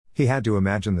He had to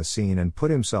imagine the scene and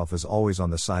put himself as always on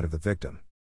the side of the victim.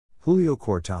 Julio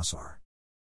Cortázar.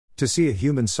 To see a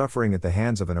human suffering at the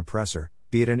hands of an oppressor,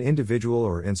 be it an individual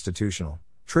or institutional,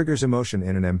 triggers emotion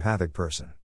in an empathic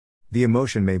person. The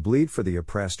emotion may bleed for the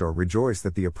oppressed or rejoice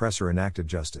that the oppressor enacted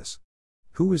justice.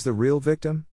 Who is the real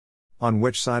victim? On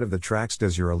which side of the tracks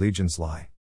does your allegiance lie?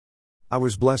 I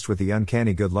was blessed with the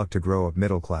uncanny good luck to grow up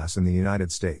middle class in the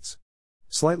United States.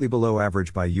 Slightly below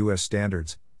average by U.S.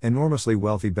 standards, enormously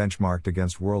wealthy benchmarked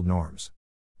against world norms.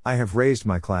 I have raised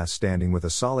my class standing with a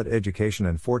solid education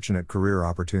and fortunate career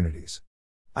opportunities.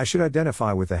 I should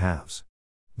identify with the haves.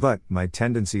 But, my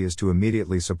tendency is to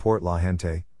immediately support la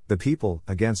gente, the people,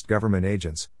 against government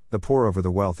agents, the poor over the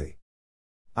wealthy.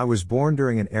 I was born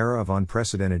during an era of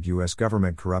unprecedented U.S.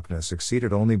 government corruptness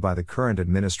exceeded only by the current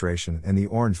administration and the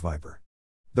Orange Viper.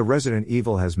 The resident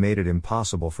evil has made it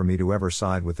impossible for me to ever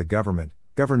side with the government,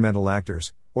 governmental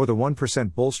actors, or the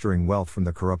 1% bolstering wealth from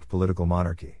the corrupt political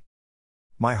monarchy.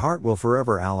 My heart will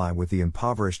forever ally with the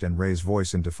impoverished and raise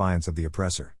voice in defiance of the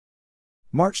oppressor.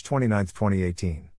 March 29, 2018.